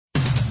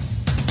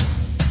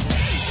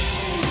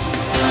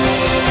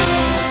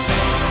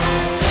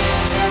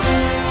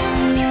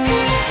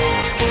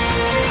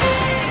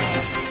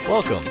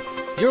Welcome.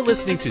 You're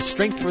listening to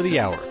Strength for the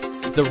Hour,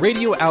 the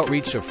radio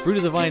outreach of Fruit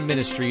of the Vine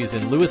Ministries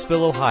in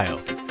Louisville,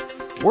 Ohio.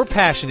 We're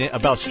passionate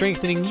about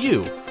strengthening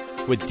you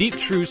with deep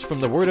truths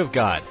from the Word of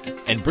God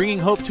and bringing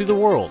hope to the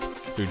world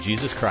through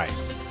Jesus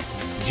Christ.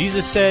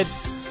 Jesus said,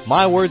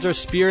 "My words are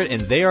spirit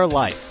and they are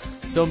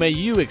life." So may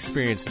you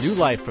experience new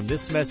life from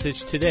this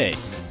message today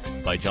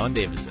by John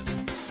Davison.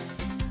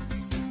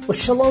 Well,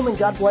 shalom and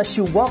God bless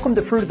you. Welcome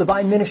to Fruit of the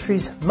Vine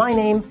Ministries. My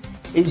name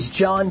is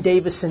John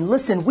Davison.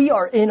 Listen, we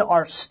are in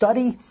our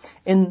study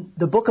in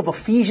the book of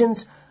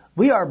Ephesians.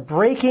 We are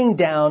breaking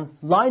down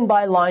line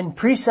by line,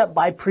 precept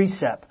by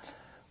precept,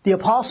 the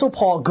Apostle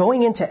Paul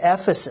going into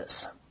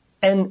Ephesus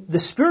and the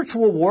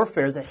spiritual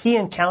warfare that he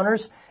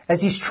encounters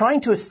as he's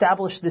trying to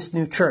establish this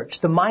new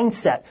church, the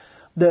mindset,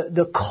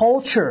 the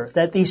culture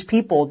that these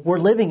people were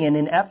living in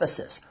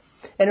Ephesus.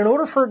 And in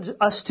order for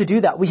us to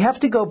do that, we have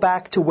to go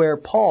back to where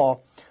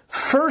Paul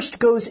first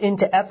goes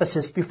into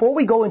Ephesus before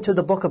we go into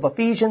the book of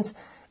Ephesians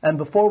and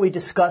before we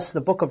discuss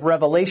the book of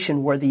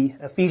Revelation, where the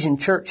Ephesian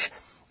church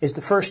is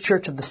the first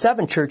church of the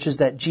seven churches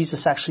that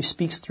Jesus actually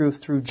speaks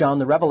through John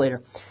the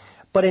Revelator.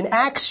 But in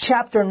Acts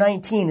chapter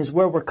 19 is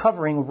where we're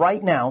covering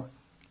right now.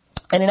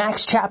 And in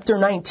Acts chapter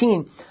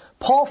 19,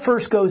 Paul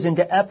first goes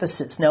into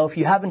Ephesus. Now, if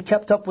you haven't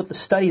kept up with the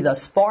study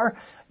thus far,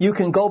 you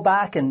can go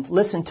back and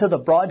listen to the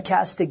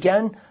broadcast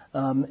again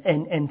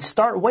and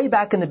start way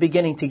back in the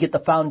beginning to get the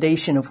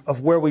foundation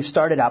of where we've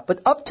started at. But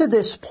up to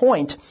this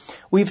point,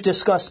 we've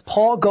discussed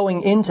Paul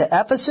going into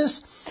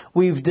Ephesus.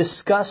 We've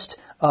discussed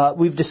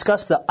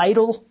the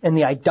idol and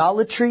the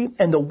idolatry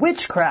and the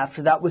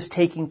witchcraft that was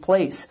taking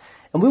place.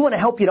 And we want to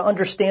help you to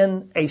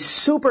understand a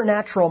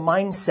supernatural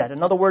mindset.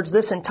 In other words,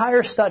 this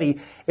entire study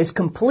is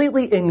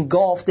completely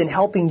engulfed in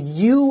helping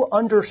you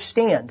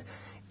understand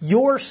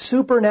your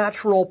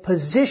supernatural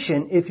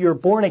position if you're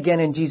born again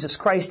in Jesus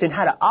Christ, and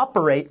how to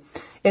operate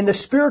in the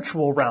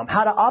spiritual realm,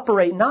 how to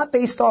operate not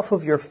based off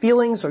of your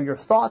feelings or your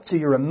thoughts or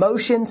your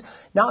emotions,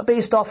 not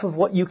based off of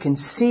what you can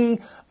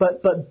see,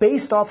 but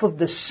based off of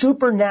the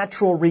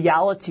supernatural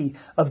reality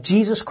of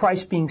Jesus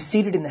Christ being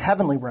seated in the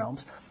heavenly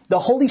realms, the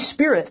Holy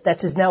Spirit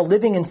that is now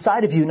living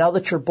inside of you now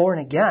that you're born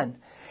again,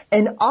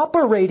 and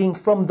operating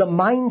from the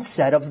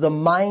mindset of the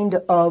mind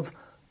of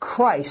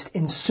Christ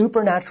in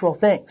supernatural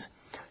things.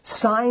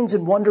 Signs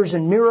and wonders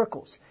and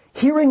miracles,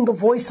 hearing the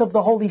voice of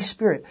the Holy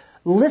Spirit,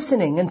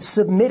 listening and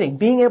submitting,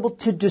 being able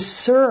to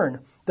discern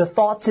the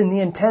thoughts and the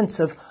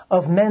intents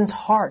of men's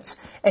hearts.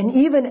 And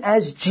even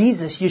as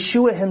Jesus,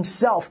 Yeshua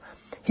himself,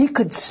 he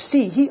could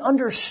see, he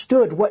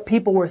understood what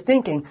people were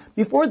thinking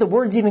before the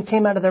words even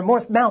came out of their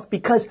mouth,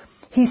 because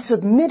he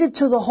submitted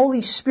to the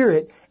Holy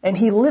Spirit and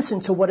he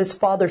listened to what his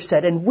Father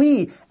said. And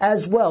we,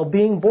 as well,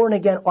 being born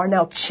again, are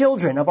now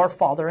children of our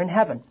Father in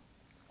heaven.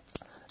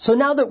 So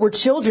now that we're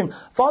children,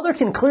 Father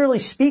can clearly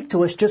speak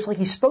to us just like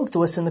he spoke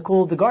to us in the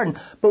cool of the garden.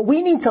 But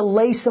we need to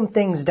lay some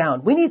things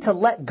down. We need to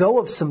let go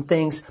of some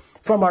things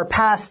from our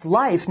past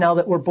life now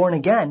that we're born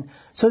again,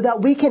 so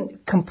that we can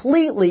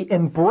completely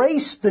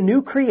embrace the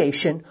new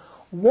creation,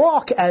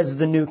 walk as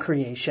the new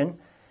creation,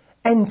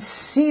 and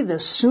see the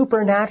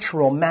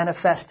supernatural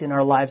manifest in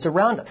our lives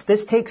around us.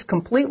 This takes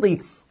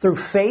completely through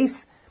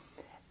faith,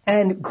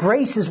 and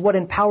grace is what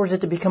empowers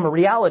it to become a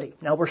reality.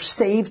 Now, we're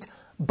saved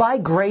by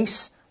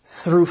grace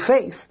through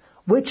faith,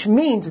 which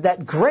means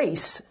that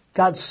grace,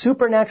 God's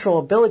supernatural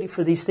ability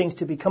for these things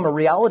to become a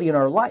reality in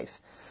our life,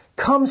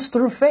 comes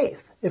through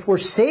faith. If we're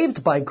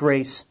saved by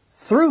grace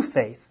through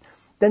faith,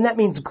 then that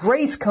means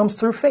grace comes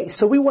through faith.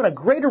 So we want a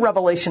greater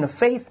revelation of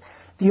faith.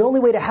 The only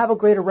way to have a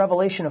greater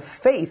revelation of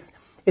faith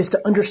is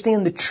to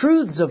understand the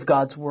truths of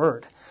God's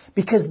Word,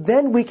 because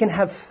then we can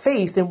have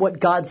faith in what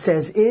God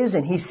says is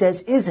and He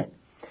says isn't.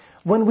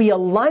 When we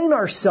align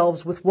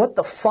ourselves with what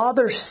the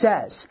Father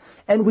says,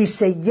 and we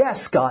say,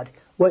 "Yes, God,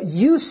 what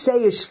you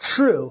say is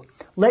true.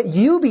 Let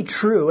you be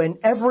true and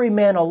every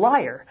man a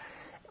liar."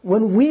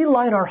 When we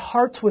line our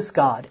hearts with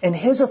God and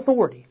His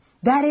authority,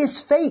 that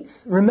is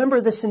faith.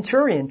 Remember the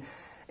centurion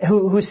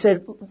who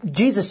said,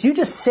 "Jesus, you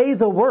just say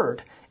the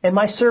word and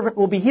my servant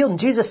will be healed." And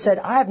Jesus said,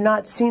 "I have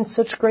not seen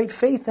such great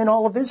faith in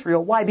all of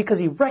Israel." Why? Because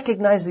he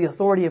recognized the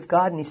authority of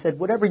God, and he said,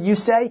 "Whatever you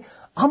say,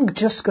 I'm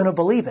just going to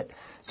believe it."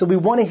 So we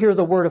want to hear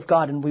the Word of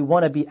God, and we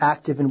want to be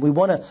active, and we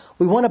want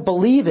to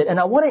believe it.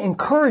 And I want to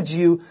encourage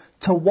you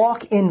to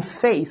walk in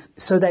faith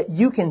so that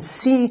you can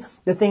see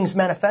the things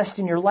manifest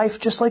in your life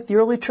just like the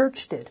early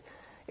church did.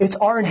 It's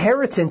our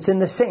inheritance in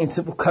the saints.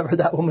 We'll cover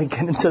that when we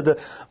get into the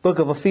book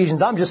of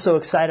Ephesians. I'm just so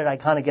excited I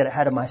kind of get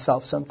ahead of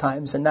myself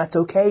sometimes, and that's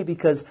okay,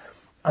 because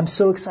I'm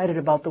so excited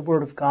about the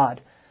Word of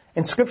God.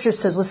 And Scripture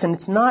says, listen,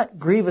 it's not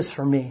grievous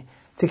for me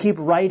to keep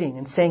writing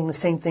and saying the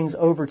same things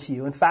over to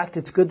you. In fact,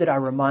 it's good that I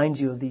remind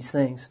you of these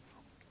things.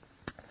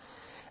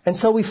 And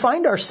so we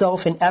find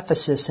ourselves in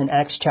Ephesus in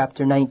Acts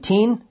chapter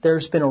 19.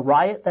 There's been a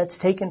riot that's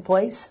taken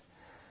place.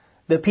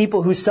 The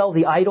people who sell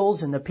the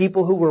idols and the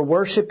people who were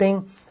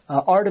worshiping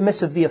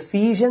Artemis of the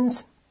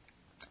Ephesians,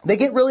 they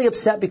get really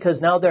upset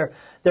because now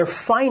their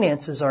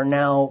finances are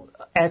now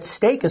at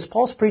stake as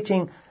Paul's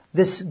preaching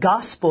this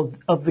gospel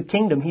of the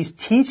kingdom. He's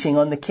teaching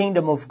on the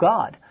kingdom of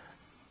God.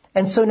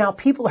 And so now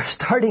people are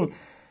starting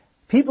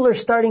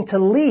to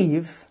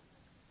leave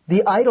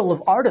the idol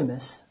of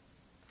Artemis.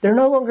 They're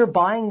no longer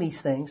buying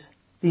these things,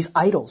 these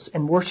idols,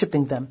 and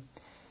worshiping them.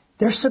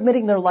 They're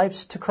submitting their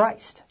lives to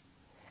Christ.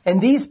 And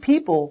these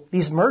people,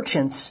 these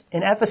merchants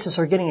in Ephesus,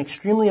 are getting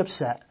extremely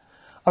upset.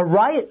 A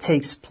riot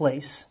takes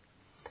place.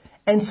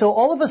 And so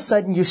all of a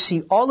sudden you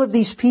see all of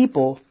these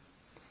people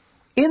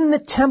in the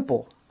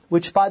temple,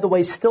 which, by the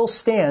way, still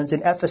stands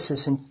in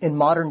Ephesus in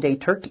modern-day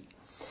Turkey,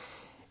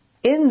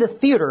 in the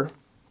theater,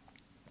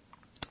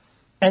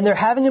 and they're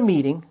having a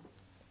meeting,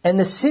 and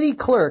the city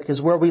clerk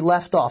is where we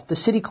left off. The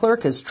city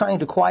clerk is trying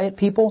to quiet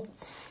people,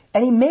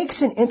 and he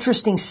makes an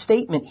interesting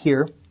statement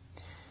here,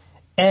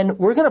 and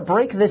we're going to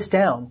break this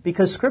down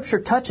because Scripture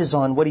touches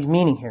on what he's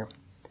meaning here.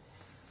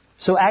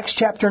 So Acts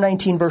chapter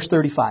 19, verse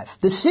 35.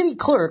 The city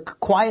clerk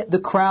quieted the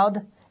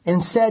crowd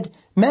and said,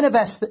 "Men of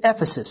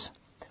Ephesus,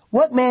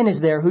 what man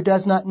is there who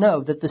does not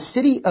know that the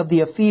city of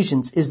the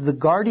Ephesians is the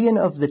guardian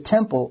of the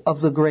temple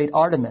of the great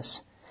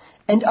Artemis,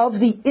 and of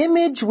the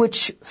image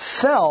which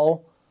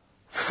fell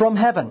from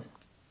heaven?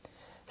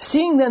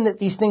 Seeing then that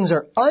these things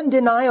are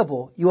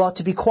undeniable, you ought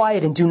to be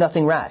quiet and do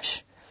nothing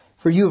rash.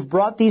 For you have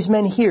brought these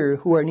men here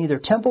who are neither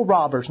temple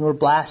robbers nor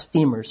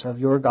blasphemers of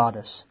your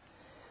goddess."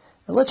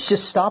 Now let's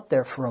just stop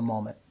there for a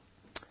moment.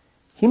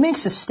 He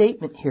makes a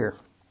statement here,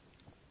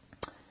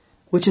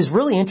 which is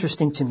really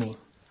interesting to me.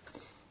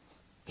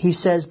 He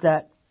says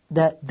that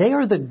they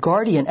are the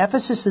guardian.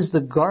 Ephesus is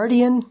the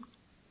guardian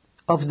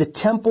of the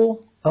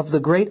temple of the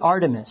great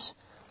Artemis,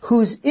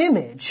 whose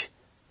image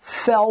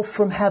fell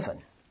from heaven.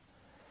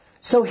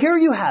 So here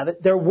you have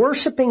it. They're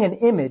worshiping an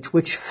image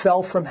which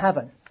fell from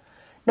heaven.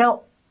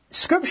 Now,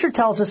 Scripture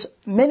tells us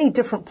many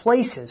different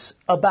places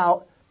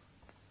about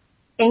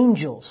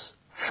angels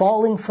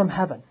falling from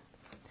heaven.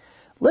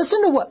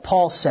 Listen to what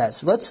Paul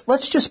says.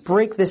 Let's just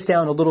break this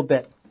down a little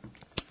bit.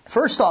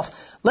 First off,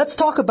 let's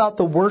talk about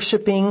the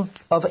worshiping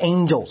of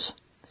angels.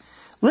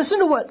 Listen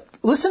to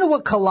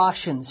what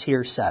Colossians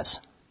here says.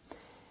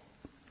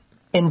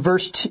 In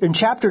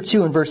chapter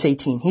 2 and verse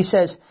 18, he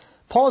says,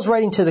 Paul is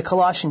writing to the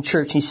Colossian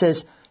church. He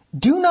says,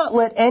 "Do not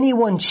let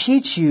anyone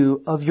cheat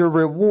you of your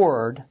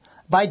reward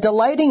by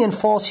delighting in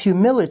false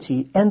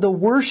humility and the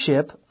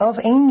worship of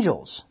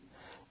angels,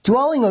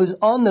 dwelling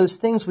on those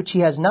things which he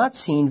has not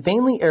seen,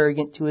 vainly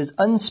arrogant to his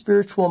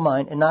unspiritual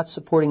mind and not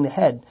supporting the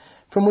head,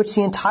 from which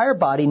the entire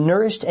body,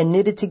 nourished and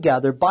knitted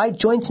together by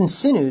joints and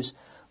sinews,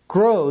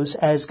 grows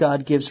as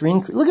God gives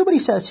increase." Look at what he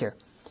says here.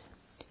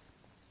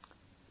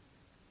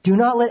 Do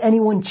not let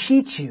anyone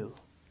cheat you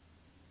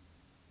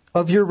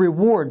of your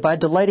reward by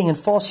delighting in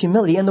false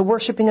humility and the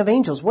worshiping of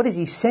angels. What is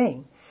he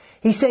saying?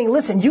 He's saying,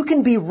 listen, you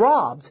can be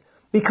robbed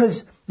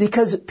because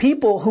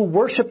people who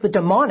worship the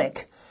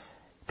demonic,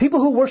 people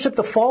who worship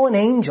the fallen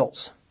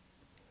angels,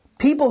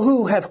 people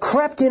who have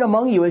crept in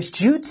among you, as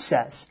Jude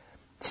says,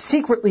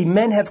 secretly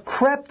men have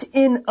crept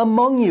in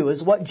among you,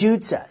 is what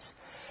Jude says.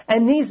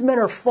 And these men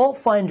are fault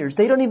finders.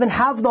 They don't even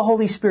have the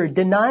Holy Spirit,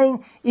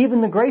 denying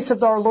even the grace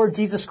of our Lord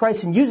Jesus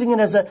Christ and using it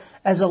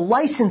as a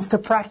license to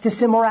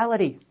practice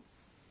immorality.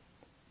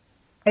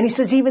 And he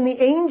says, even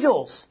the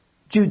angels,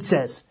 Jude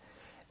says,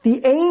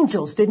 the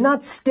angels did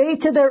not stay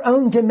to their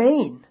own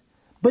domain,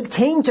 but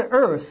came to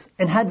earth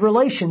and had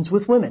relations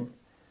with women.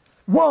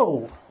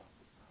 Whoa!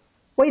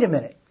 Wait a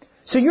minute.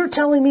 So you're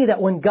telling me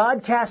that when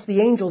God cast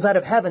the angels out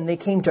of heaven, they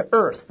came to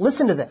earth.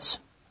 Listen to this.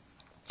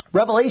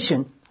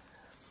 Revelation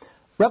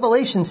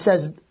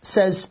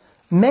says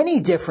many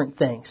different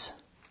things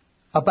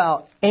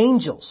about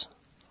angels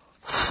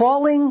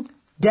falling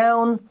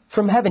down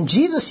from heaven.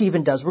 Jesus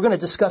even does. We're going to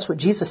discuss what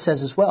Jesus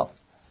says as well.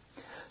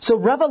 So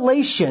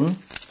Revelation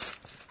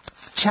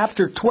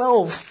chapter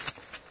 12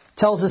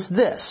 tells us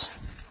this.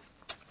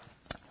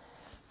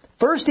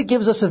 First it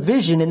gives us a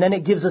vision, and then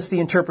it gives us the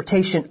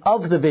interpretation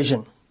of the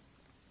vision.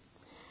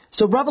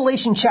 So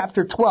Revelation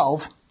chapter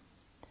 12,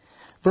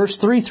 verse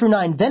 3 through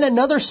 9. Then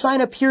another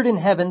sign appeared in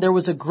heaven. There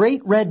was a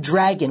great red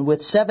dragon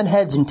with 7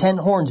 heads and 10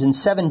 horns and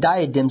 7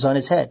 diadems on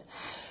his head.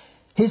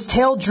 His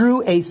tail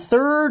drew a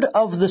third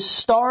of the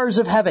stars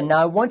of heaven.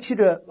 Now I want you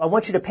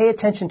to pay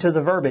attention to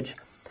the verbiage.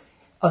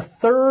 A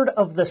third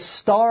of the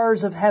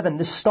stars of heaven.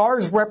 The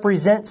stars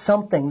represent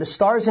something. The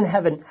stars in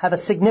heaven have a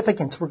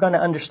significance. We're going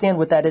to understand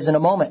what that is in a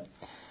moment.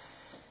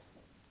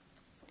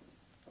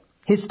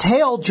 His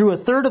tail drew a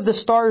third of the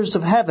stars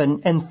of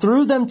heaven and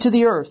threw them to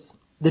the earth.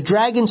 The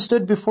dragon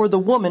stood before the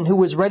woman who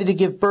was ready to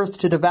give birth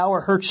to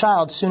devour her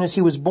child soon as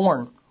he was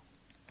born.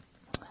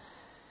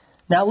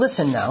 Now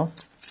listen now.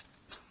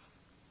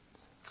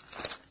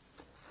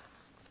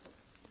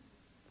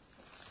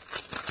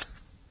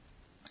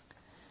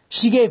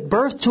 She gave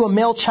birth to a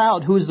male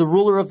child who is the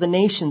ruler of the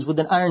nations with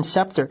an iron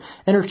scepter.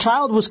 And her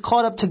child was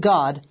caught up to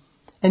God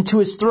and to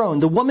his throne.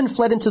 The woman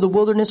fled into the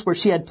wilderness where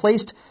she had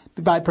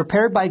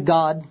prepared by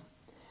God,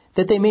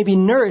 that they may be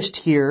nourished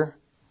here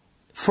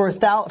for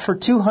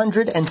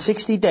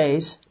 260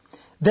 days.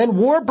 Then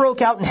war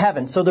broke out in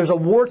heaven. So there's a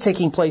war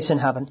taking place in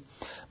heaven.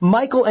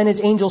 Michael and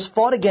his angels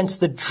fought against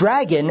the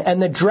dragon,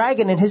 and the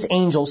dragon and his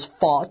angels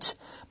fought.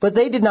 But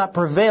they did not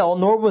prevail,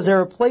 nor was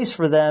there a place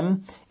for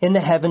them in the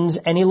heavens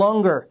any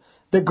longer.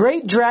 The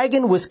great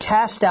dragon was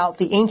cast out,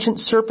 the ancient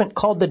serpent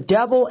called the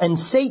devil and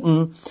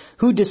Satan,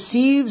 who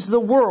deceives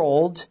the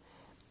world.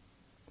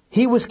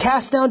 He was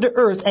cast down to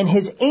earth, and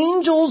his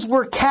angels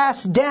were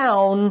cast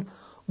down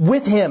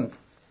with him.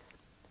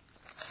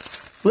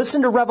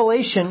 Listen to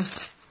Revelation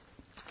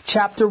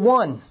chapter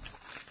 1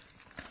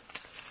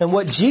 and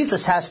what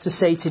Jesus has to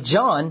say to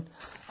John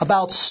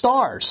about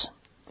stars.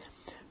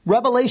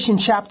 Revelation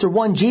chapter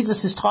 1,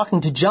 Jesus is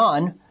talking to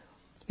John.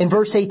 In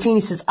verse 18,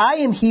 he says, I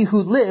am he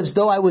who lives,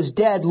 though I was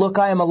dead. Look,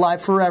 I am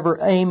alive forever.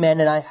 Amen.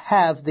 And I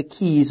have the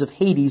keys of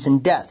Hades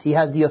and death. He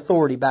has the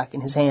authority back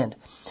in his hand.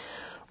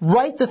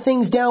 Write the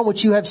things down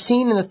which you have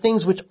seen, and the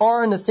things which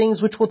are, and the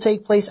things which will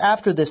take place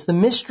after this. The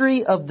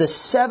mystery of the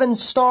 7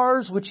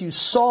 stars which you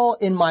saw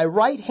in my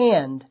right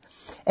hand,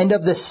 and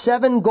of the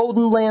 7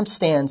 golden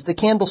lampstands, the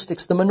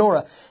candlesticks, the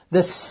menorah.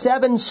 The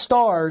 7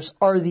 stars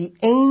are the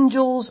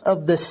angels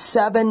of the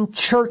 7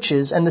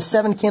 churches, and the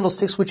 7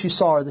 candlesticks which you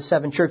saw are the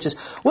 7 churches.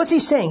 What's he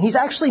saying? He's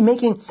actually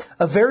making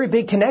a very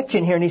big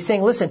connection here, and he's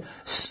saying, listen,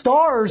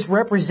 stars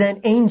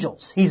represent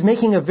angels. He's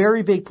making a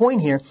very big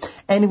point here.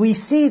 And we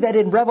see that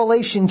in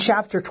Revelation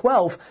chapter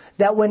 12,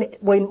 that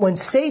when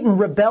Satan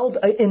rebelled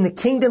in the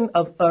kingdom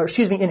of,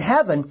 in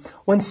heaven,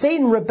 when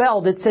Satan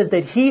rebelled, it says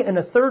that he and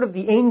a third of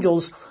the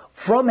angels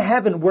from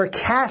heaven were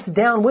cast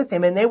down with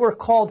him, and they were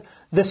called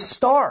the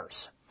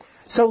stars.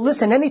 So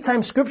listen,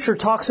 anytime Scripture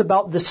talks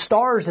about the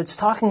stars, it's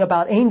talking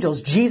about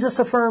angels. Jesus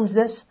affirms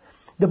this.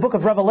 The book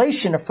of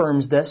Revelation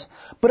affirms this.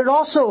 But it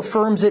also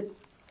affirms it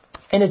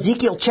in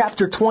Ezekiel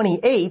chapter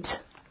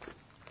 28.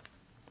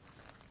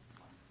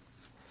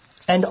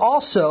 And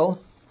also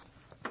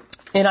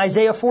in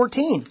Isaiah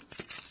 14.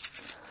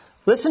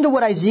 Listen to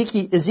what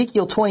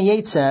Ezekiel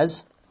 28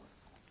 says.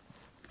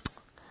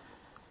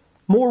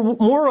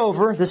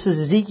 Moreover, this is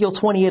Ezekiel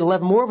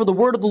 28:11. Moreover, the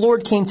word of the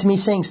Lord came to me,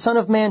 saying, Son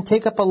of man,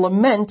 take up a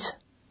lament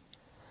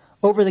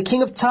over the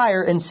king of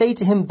Tyre, and say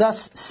to him,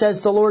 Thus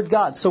says the Lord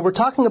God. So we're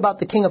talking about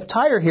the king of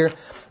Tyre here,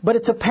 but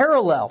it's a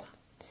parallel.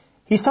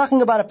 He's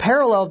talking about a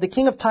parallel of the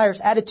king of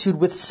Tyre's attitude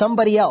with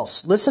somebody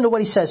else. Listen to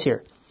what he says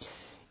here.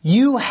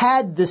 You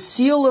had the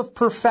seal of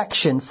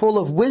perfection, full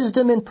of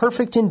wisdom and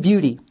perfect in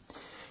beauty.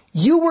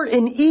 You were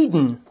in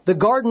Eden, the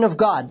garden of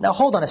God. Now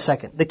hold on a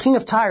second. The king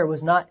of Tyre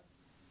was not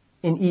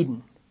in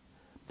Eden,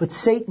 but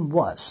Satan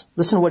was.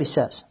 Listen to what he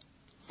says.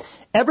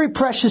 Every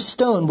precious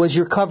stone was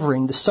your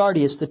covering, the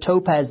sardius, the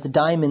topaz, the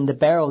diamond, the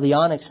beryl, the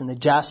onyx, and the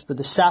jasper,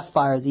 the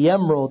sapphire, the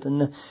emerald, and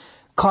the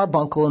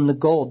carbuncle, and the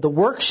gold. The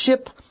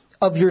workship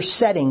of your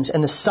settings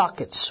and the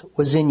sockets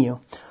was in you.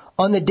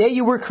 On the day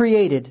you were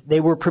created, they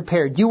were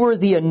prepared. You were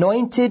the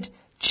anointed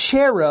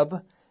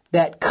cherub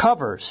that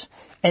covers,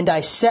 and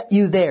I set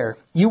you there.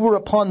 You were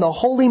upon the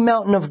holy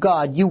mountain of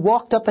God. You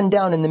walked up and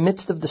down in the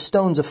midst of the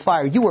stones of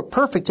fire. You were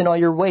perfect in all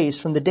your ways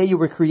from the day you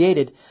were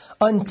created,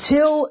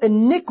 until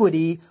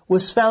iniquity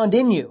was found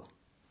in you.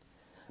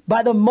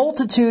 By the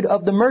multitude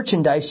of the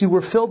merchandise, you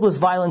were filled with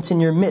violence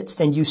in your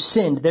midst, and you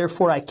sinned.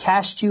 Therefore I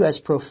cast you as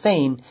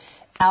profane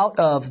out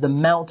of the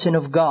mountain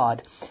of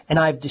God, and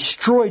I have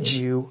destroyed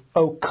you,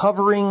 O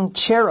covering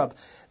cherub.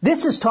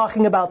 This is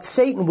talking about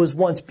Satan was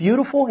once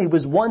beautiful. He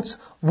was once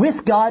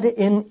with God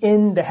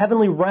in the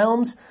heavenly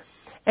realms.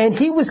 And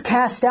he was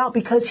cast out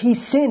because he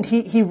sinned.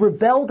 He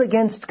rebelled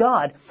against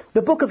God.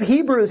 The book of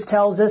Hebrews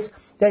tells us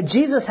that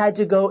Jesus had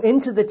to go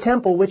into the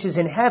temple, which is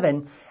in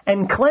heaven,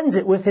 and cleanse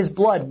it with his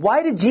blood.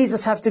 Why did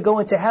Jesus have to go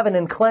into heaven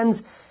and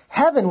cleanse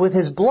heaven with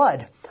his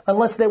blood?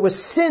 Unless there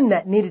was sin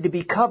that needed to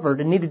be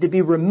covered and needed to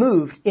be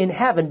removed in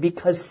heaven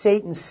because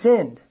Satan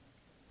sinned.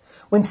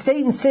 When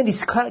Satan sinned, he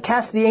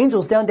cast the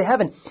angels down to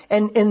heaven.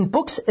 And in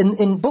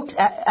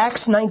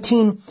Acts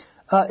 19,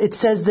 it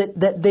says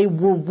that they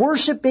were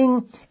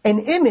worshiping an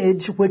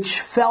image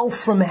which fell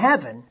from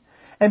heaven.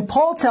 And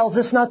Paul tells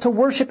us not to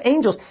worship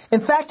angels.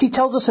 In fact, he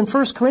tells us in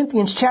 1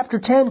 Corinthians chapter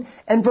 10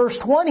 and verse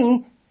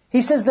 20,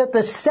 he says that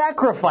the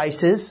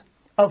sacrifices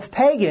of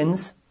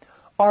pagans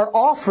are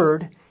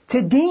offered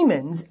to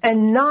demons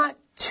and not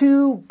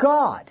to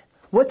God.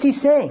 What's he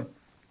saying?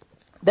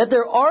 That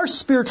there are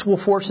spiritual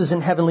forces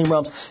in heavenly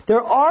realms.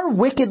 There are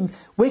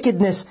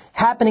wickedness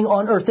happening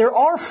on earth. There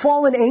are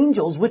fallen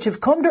angels which have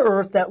come to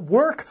earth that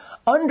work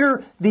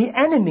under the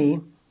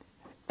enemy,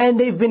 and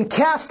they've been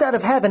cast out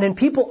of heaven, and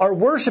people are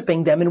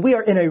worshiping them, and we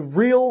are in a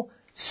real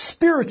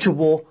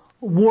spiritual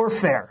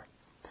warfare.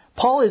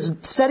 Paul is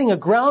setting a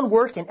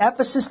groundwork in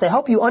Ephesus to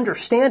help you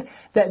understand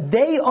that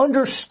they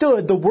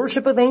understood the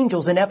worship of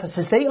angels in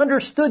Ephesus. They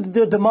understood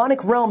the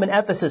demonic realm in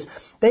Ephesus.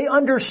 They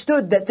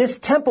understood that this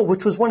temple,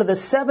 which was one of the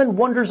 7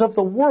 wonders of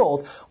the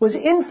world, was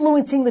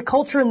influencing the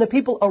culture and the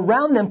people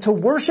around them to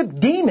worship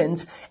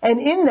demons.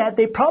 And in that,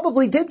 they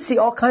probably did see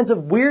all kinds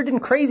of weird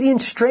and crazy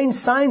and strange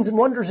signs and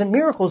wonders and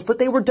miracles, but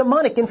they were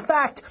demonic. In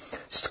fact,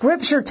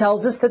 Scripture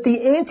tells us that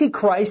the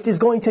Antichrist is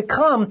going to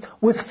come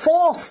with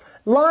false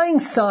lying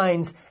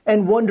signs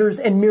and wonders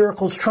and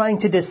miracles trying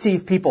to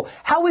deceive people.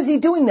 How is he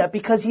doing that?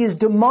 Because he is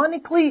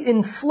demonically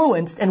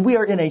influenced and we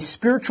are in a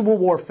spiritual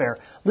warfare.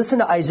 Listen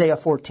to Isaiah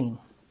 14.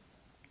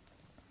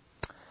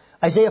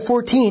 Isaiah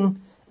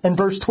 14 and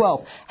verse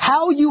 12.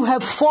 How you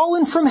have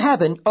fallen from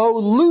heaven, O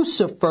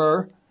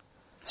Lucifer,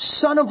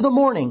 son of the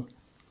morning.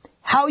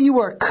 How you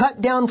are cut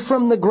down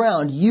from the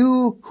ground,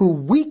 you who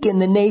weaken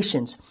the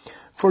nations.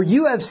 For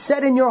you have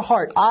said in your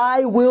heart,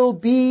 I will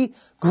be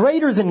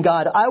greater than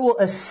God. I will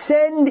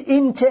ascend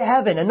into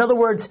heaven. In other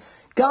words,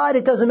 God,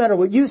 it doesn't matter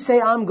what you say,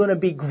 I'm going to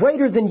be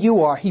greater than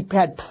you are. He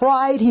had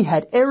pride, he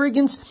had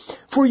arrogance.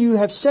 For you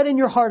have said in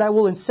your heart, I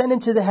will ascend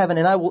into the heaven,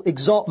 and I will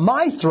exalt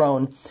my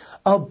throne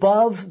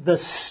above the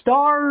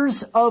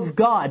stars of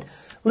God.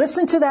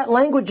 Listen to that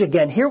language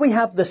again. Here we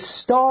have the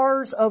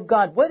stars of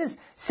God. What is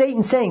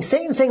Satan saying?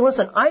 Satan's saying,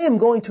 listen, I am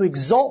going to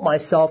exalt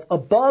myself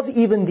above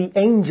even the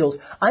angels.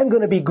 I'm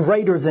going to be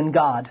greater than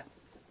God.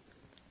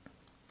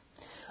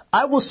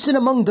 I will sit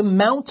among the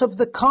mount of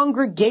the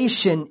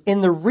congregation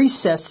in the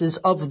recesses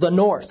of the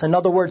north. In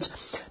other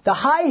words, the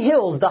high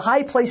hills, the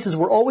high places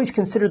were always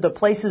considered the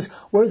places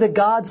where the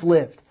gods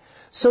lived.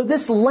 So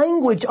this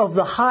language of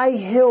the high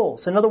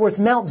hills, in other words,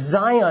 Mount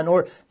Zion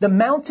or the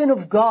mountain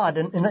of God,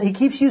 and he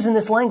keeps using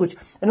this language.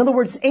 In other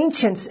words,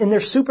 ancients in their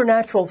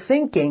supernatural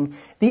thinking,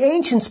 the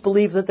ancients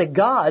believed that the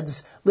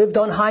gods lived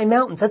on high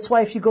mountains. That's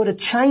why if you go to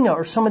China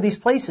or some of these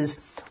places,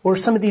 or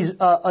some of these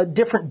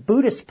different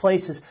Buddhist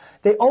places,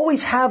 they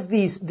always have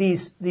these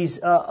basically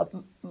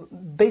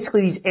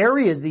these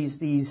areas,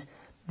 these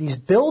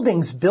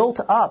buildings built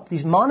up,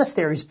 these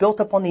monasteries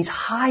built up on these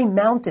high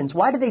mountains.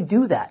 Why do they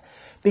do that?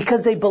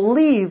 Because they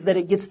believe that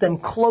it gets them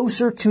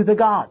closer to the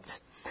gods.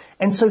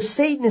 And so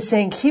Satan is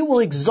saying he will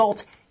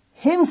exalt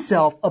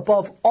himself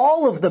above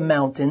all of the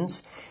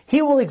mountains.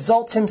 He will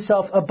exalt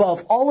himself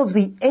above all of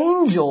the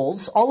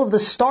angels, all of the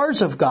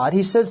stars of God.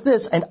 He says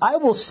this, and I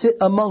will sit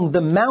among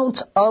the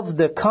mount of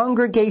the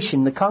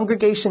congregation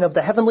of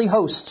the heavenly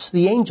hosts,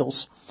 the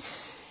angels,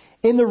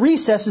 in the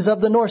recesses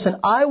of the north, and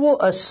I will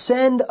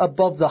ascend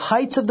above the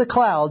heights of the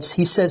clouds.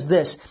 He says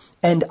this,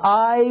 and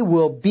I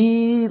will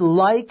be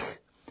like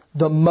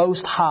the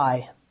Most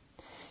High.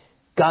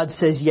 God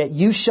says, yet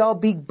you shall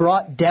be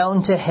brought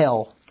down to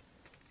hell,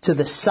 to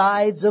the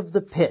sides of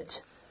the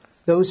pit.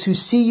 Those who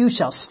see you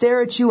shall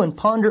stare at you and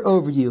ponder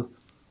over you.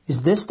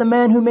 Is this the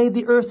man who made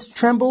the earth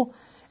tremble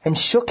and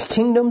shook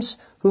kingdoms,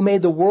 who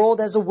made the world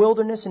as a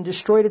wilderness and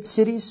destroyed its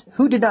cities?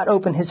 Who did not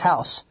open his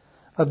house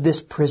of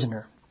this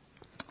prisoner?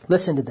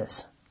 Listen to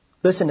this.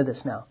 Listen to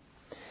this now.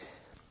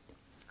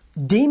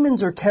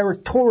 Demons are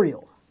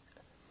territorial.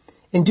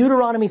 In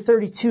Deuteronomy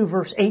 32,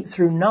 verse 8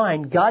 through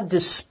 9, God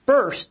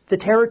dispersed the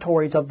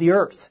territories of the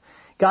earth.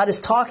 God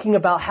is talking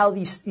about how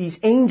these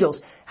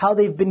angels, how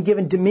they've been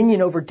given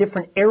dominion over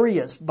different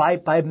areas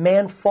by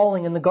man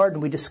falling in the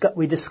garden.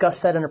 We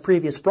discussed that in a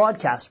previous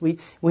broadcast. We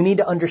need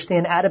to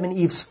understand Adam and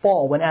Eve's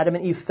fall. When Adam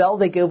and Eve fell,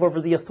 they gave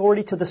over the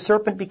authority to the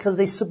serpent because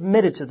they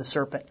submitted to the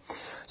serpent.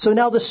 So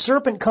now the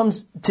serpent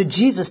comes to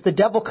Jesus, the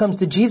devil comes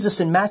to Jesus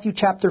in Matthew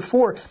chapter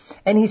 4,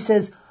 and he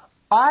says,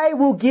 I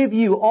will give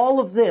you all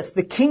of this,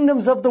 the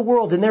kingdoms of the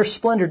world and their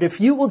splendor,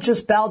 if you will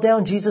just bow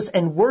down, Jesus,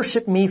 and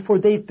worship me, for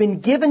they've been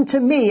given to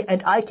me,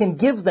 and I can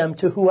give them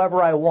to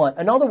whoever I want.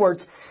 In other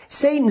words,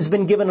 Satan's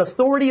been given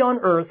authority on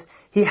earth.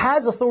 He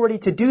has authority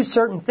to do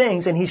certain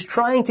things, and he's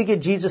trying to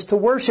get Jesus to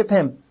worship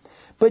him.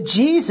 But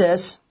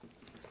Jesus,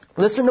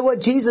 listen to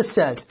what Jesus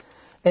says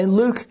in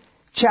Luke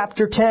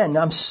chapter 10.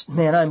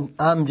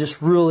 I'm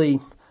just really,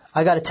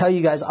 I got to tell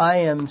you guys, I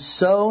am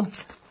so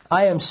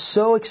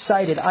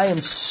excited. I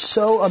am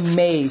so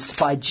amazed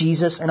by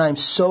Jesus, and I'm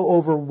so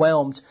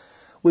overwhelmed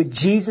with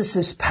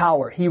Jesus'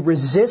 power. He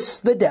resists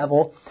the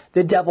devil.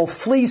 The devil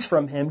flees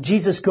from him.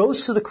 Jesus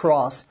goes to the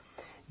cross.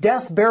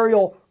 Death,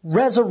 burial,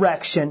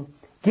 resurrection.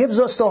 Gives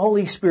us the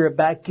Holy Spirit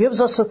back. Gives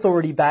us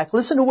authority back.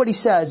 Listen to what he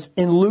says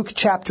in Luke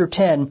chapter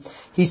 10.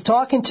 He's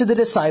talking to the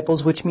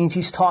disciples, which means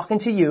he's talking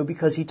to you,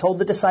 because he told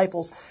the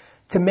disciples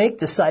to make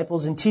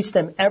disciples and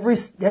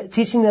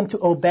teaching them to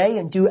obey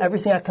and do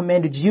everything I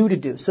commanded you to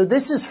do. So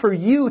this is for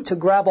you to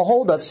grab a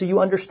hold of so you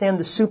understand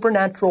the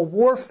supernatural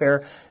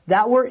warfare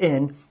that we're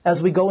in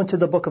as we go into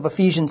the book of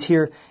Ephesians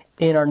here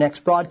in our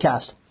next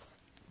broadcast.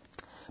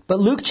 But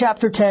Luke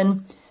chapter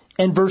 10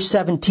 and verse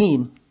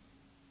 17,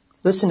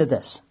 listen to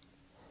this.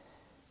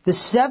 The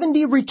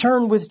 70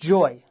 returned with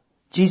joy.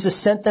 Jesus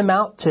sent them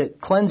out to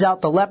cleanse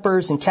out the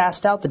lepers and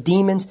cast out the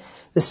demons.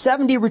 The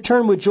 70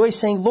 returned with joy,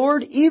 saying,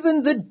 Lord,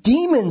 even the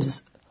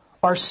demons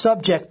are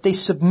subject. They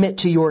submit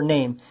to your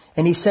name.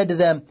 And he said to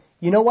them,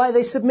 you know why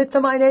they submit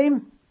to my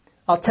name?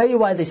 I'll tell you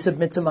why they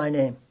submit to my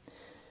name.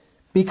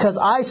 Because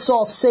I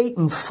saw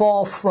Satan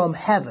fall from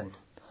heaven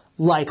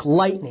like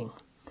lightning.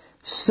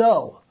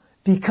 So,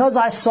 because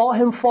I saw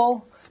him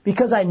fall,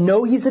 because I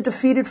know he's a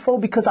defeated foe,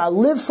 because I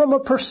live from a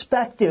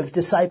perspective,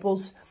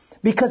 disciples,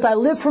 because I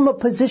live from a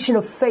position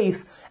of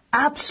faith,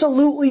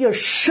 absolutely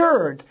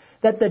assured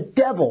that the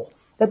devil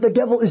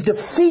is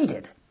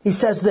defeated. He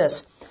says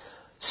this,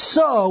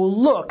 so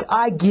look,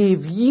 I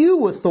give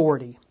you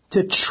authority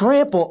to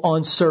trample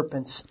on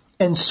serpents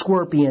and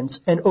scorpions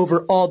and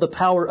over all the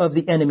power of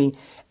the enemy,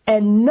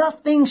 and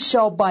nothing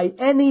shall by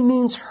any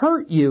means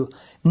hurt you.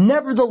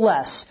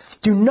 Nevertheless,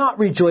 do not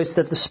rejoice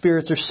that the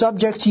spirits are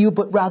subject to you,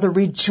 but rather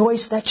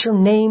rejoice that your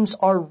names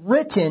are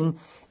written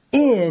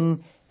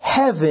in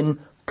heaven.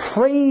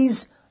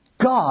 Praise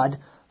God.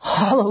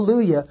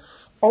 Hallelujah.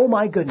 Oh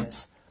my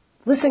goodness.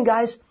 Listen,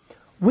 guys,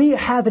 we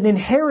have an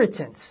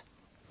inheritance.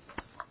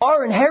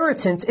 Our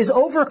inheritance is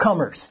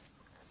overcomers.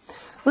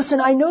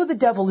 Listen, I know the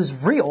devil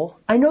is real.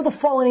 I know the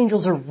fallen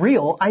angels are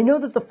real. I know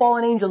that the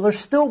fallen angels are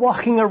still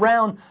walking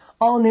around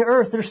on the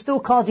earth. They're still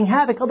causing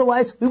havoc.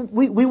 Otherwise,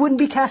 we wouldn't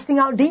be casting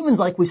out demons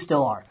like we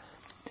still are.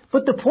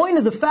 But the point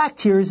of the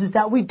fact here is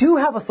that we do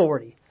have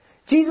authority.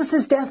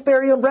 Jesus' death,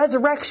 burial, and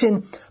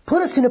resurrection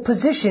put us in a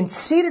position,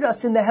 seated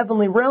us in the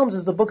heavenly realms,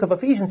 as the book of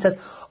Ephesians says,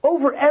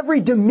 over every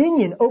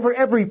dominion, over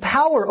every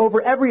power, over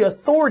every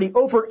authority,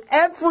 over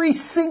every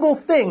single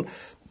thing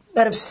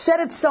that have set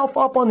itself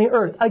up on the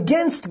earth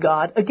against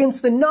God,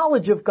 against the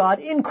knowledge of God.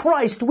 In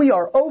Christ, we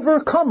are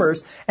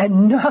overcomers,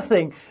 and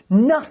nothing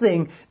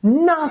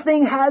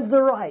has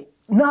the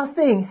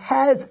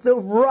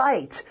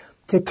right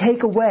to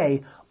take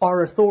away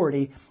our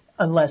authority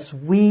unless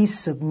we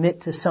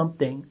submit to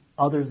something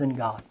other than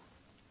God.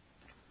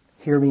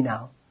 Hear me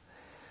now.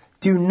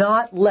 Do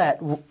not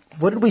let,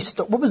 what was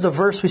the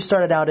verse we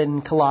started out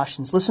in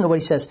Colossians? Listen to what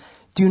he says.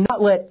 Do not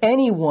let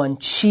anyone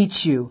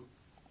cheat you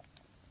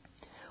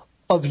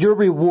of your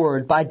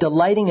reward by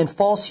delighting in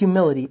false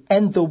humility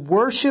and the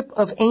worship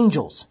of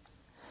angels.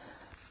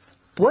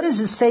 What does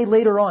it say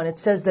later on? It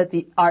says that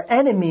our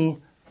enemy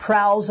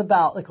prowls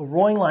about like a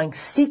roaring lion,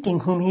 seeking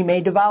whom he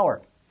may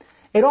devour.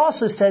 It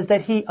also says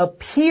that he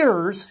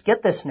appears,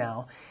 get this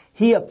now,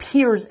 he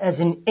appears as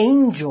an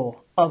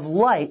angel of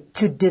light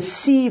to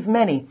deceive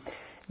many.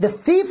 The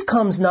thief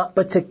comes not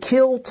but to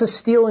kill, to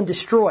steal, and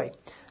destroy.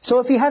 So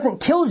if he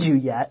hasn't killed you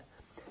yet,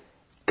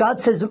 God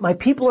says that my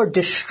people are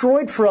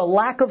destroyed for a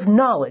lack of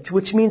knowledge,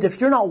 which means if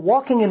you're not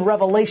walking in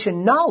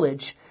revelation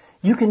knowledge,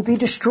 you can be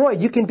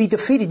destroyed, you can be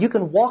defeated, you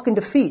can walk in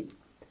defeat.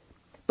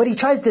 But he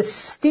tries to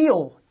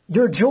steal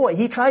your joy.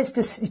 He tries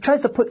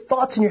to put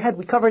thoughts in your head.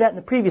 We covered that in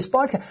the previous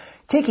podcast.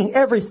 Taking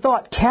every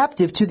thought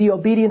captive to the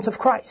obedience of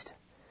Christ.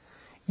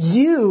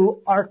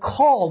 You are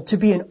called to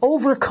be an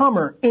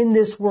overcomer in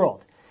this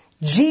world.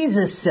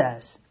 Jesus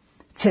says,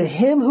 to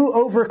him who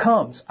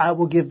overcomes, I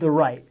will give the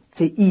right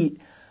to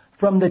eat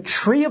from the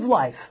tree of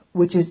life,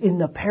 which is in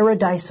the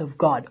paradise of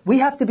God. We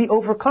have to be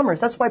overcomers.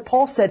 That's why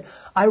Paul said,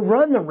 I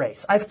run the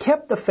race. I've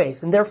kept the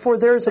faith, and therefore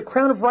there is a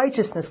crown of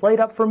righteousness laid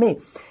up for me.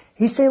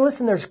 He's saying,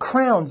 listen, there's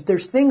crowns,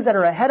 there's things that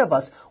are ahead of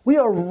us. We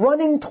are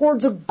running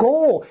towards a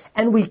goal,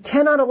 and we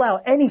cannot allow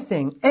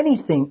anything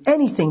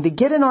to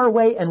get in our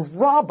way and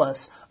rob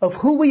us of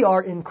who we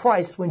are in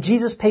Christ when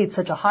Jesus paid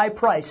such a high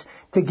price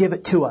to give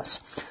it to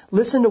us.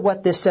 Listen to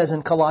what this says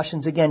in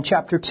Colossians again,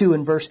 chapter 2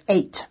 and verse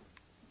 8.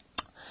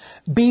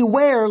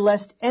 Beware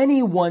lest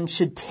anyone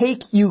should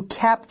take you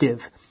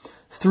captive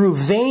through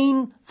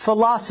vain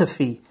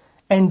philosophy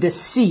and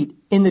deceit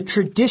in the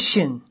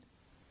tradition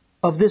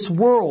of this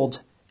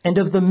world and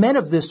of the men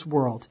of this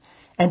world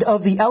and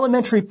of the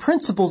elementary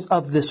principles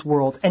of this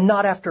world and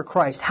not after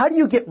Christ. How do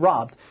you get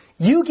robbed?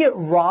 You get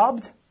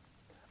robbed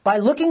by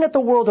looking at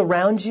the world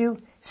around you,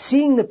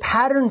 seeing the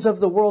patterns of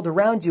the world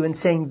around you and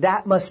saying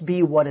that must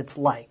be what it's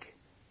like.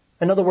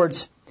 In other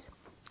words,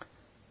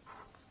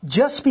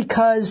 just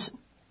because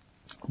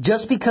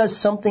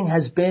something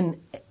has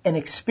been an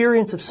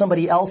experience of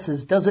somebody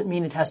else's doesn't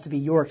mean it has to be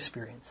your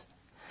experience.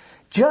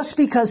 Just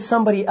because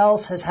somebody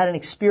else has had an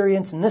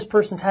experience and this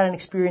person's had an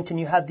experience and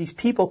you have these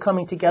people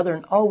coming together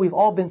and, oh, we've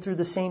all been through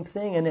the same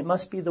thing and it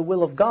must be the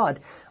will of God,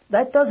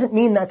 that doesn't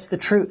mean that's the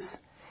truth.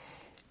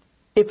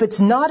 If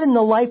it's not in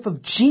the life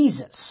of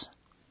Jesus,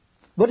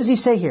 what does he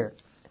say here?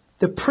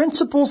 The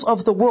principles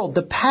of the world,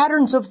 the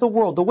patterns of the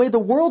world, the way the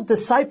world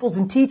disciples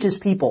and teaches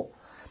people.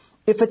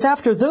 If it's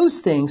after those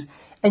things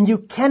and you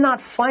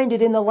cannot find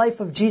it in the life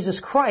of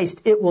Jesus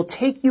Christ, it will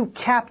take you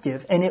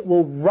captive and it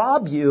will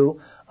rob you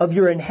of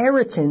your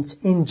inheritance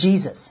in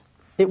Jesus.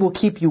 It will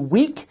keep you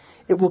weak.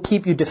 It will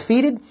keep you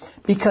defeated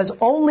because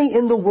only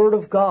in the Word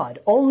of God,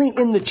 only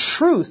in the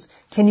truth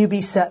can you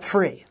be set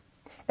free.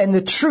 And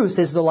the truth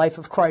is the life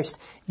of Christ.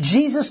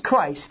 Jesus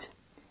Christ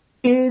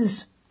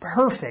is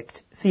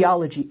perfect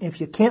theology. If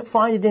you can't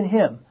find it in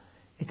Him,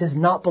 it does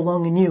not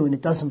belong in you and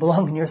it doesn't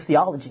belong in your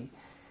theology.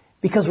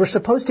 Because we're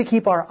supposed to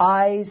keep our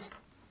eyes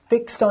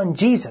fixed on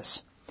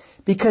Jesus.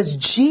 Because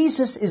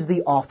Jesus is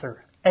the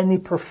author and the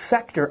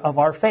perfecter of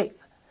our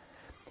faith.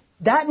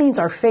 That means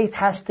our faith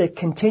has to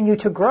continue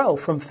to grow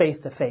from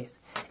faith to faith.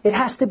 It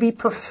has to be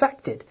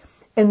perfected.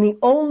 And the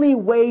only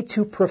way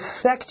to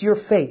perfect your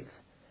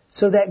faith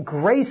so that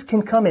grace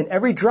can come in,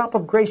 every drop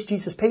of grace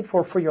Jesus paid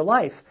for your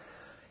life,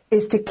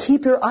 is to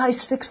keep your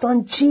eyes fixed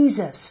on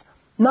Jesus,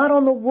 not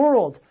on the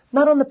world,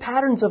 not on the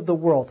patterns of the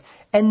world,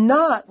 and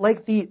not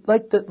like the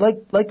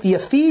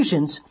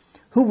Ephesians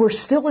who were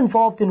still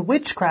involved in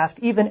witchcraft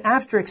even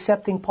after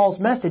accepting Paul's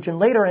message and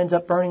later ends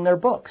up burning their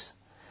books.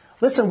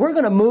 Listen, we're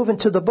going to move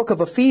into the book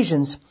of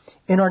Ephesians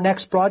in our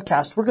next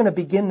broadcast. We're going to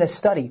begin this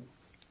study.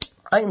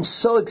 I am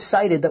so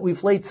excited that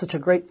we've laid such a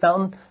great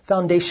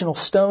foundational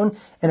stone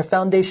and a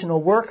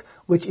foundational work,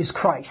 which is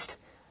Christ.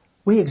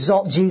 We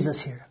exalt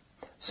Jesus here.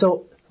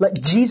 So let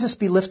Jesus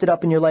be lifted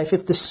up in your life.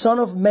 If the Son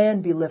of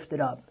Man be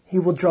lifted up, He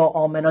will draw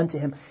all men unto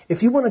Him.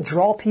 If you want to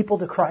draw people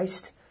to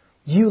Christ,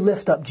 you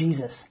lift up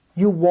Jesus.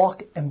 You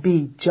walk and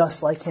be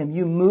just like Him.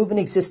 You move and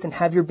exist and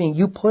have your being.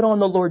 You put on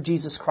the Lord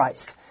Jesus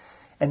Christ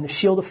and the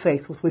shield of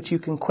faith with which you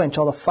can quench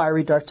all the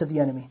fiery darts of the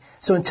enemy.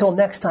 So until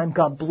next time,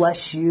 God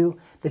bless you.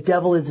 The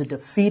devil is a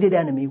defeated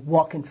enemy.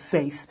 Walk in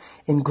faith,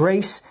 in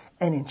grace,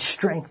 and in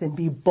strength. And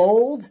be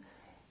bold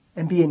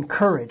and be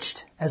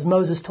encouraged. As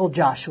Moses told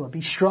Joshua,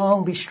 be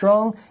strong,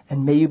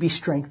 and may you be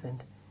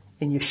strengthened.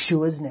 In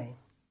Yeshua's name.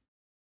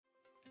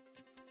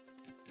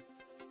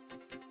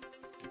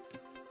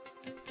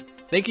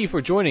 Thank you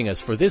for joining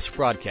us for this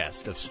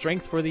broadcast of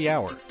Strength for the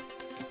Hour.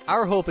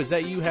 Our hope is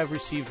that you have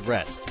received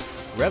rest,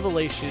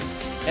 revelation,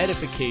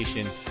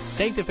 edification,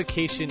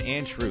 sanctification,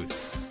 and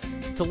truth.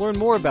 To learn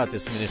more about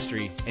this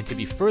ministry and to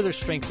be further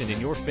strengthened in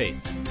your faith,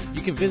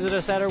 you can visit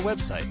us at our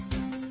website,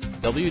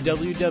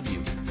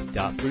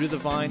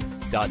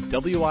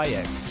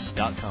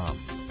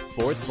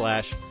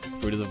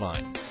 www.fruitofthevine.wix.com/Fruit of the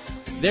Vine.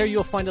 There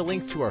you'll find a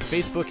link to our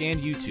Facebook and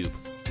YouTube.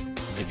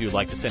 If you'd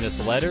like to send us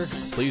a letter,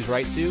 please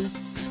write to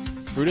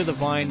Fruit of the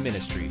Vine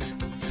Ministries,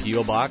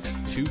 P.O. Box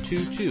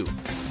 222,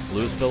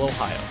 Louisville,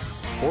 Ohio,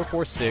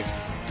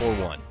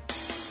 44641.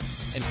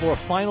 And for a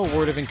final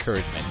word of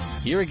encouragement,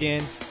 here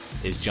again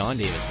is John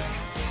Davison.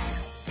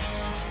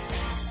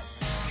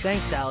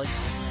 Thanks, Alex.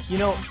 You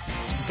know,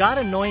 God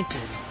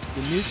anointed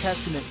the New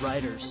Testament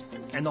writers,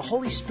 and the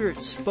Holy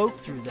Spirit spoke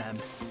through them,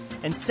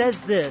 and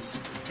says this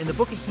in the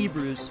book of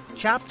Hebrews,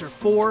 chapter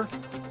 4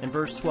 and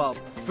verse 12.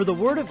 For the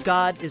word of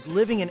God is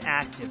living and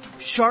active,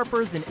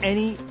 sharper than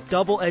any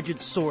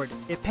double-edged sword.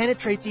 It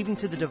penetrates even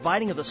to the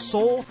dividing of the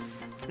soul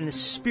and the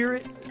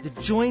spirit, the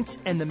joints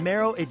and the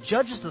marrow. It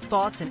judges the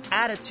thoughts and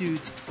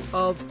attitudes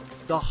of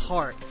the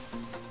heart.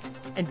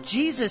 And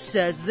Jesus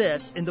says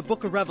this in the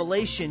book of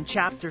Revelation,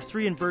 chapter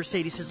 3 and verse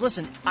 8. He says,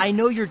 listen, I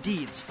know your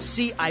deeds.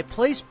 See, I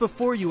placed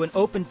before you an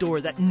open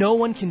door that no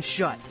one can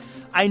shut.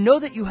 I know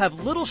that you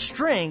have little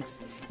strength,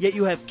 yet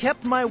you have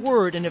kept my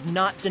word and have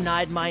not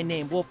denied my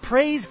name. Well,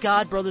 praise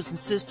God, brothers and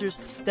sisters,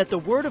 that the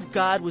word of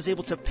God was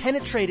able to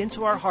penetrate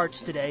into our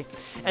hearts today,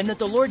 and that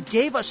the Lord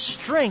gave us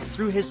strength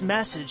through His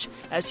message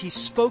as He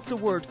spoke the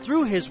word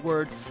through His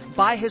word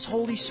by His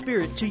Holy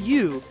Spirit to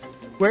you,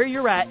 where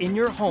you're at in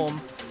your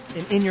home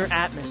and in your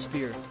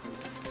atmosphere.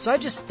 So I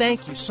just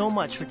thank you so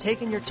much for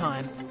taking your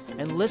time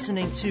and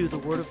listening to the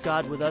Word of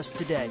God with us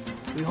today.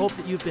 We hope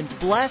that you've been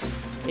blessed,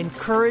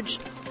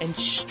 encouraged, and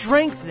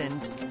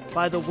strengthened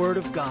by the Word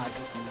of God.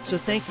 So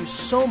thank you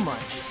so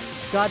much.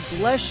 God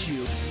bless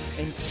you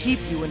and keep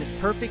you in His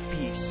perfect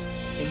peace.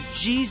 In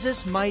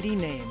Jesus' mighty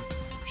name,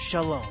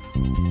 Shalom.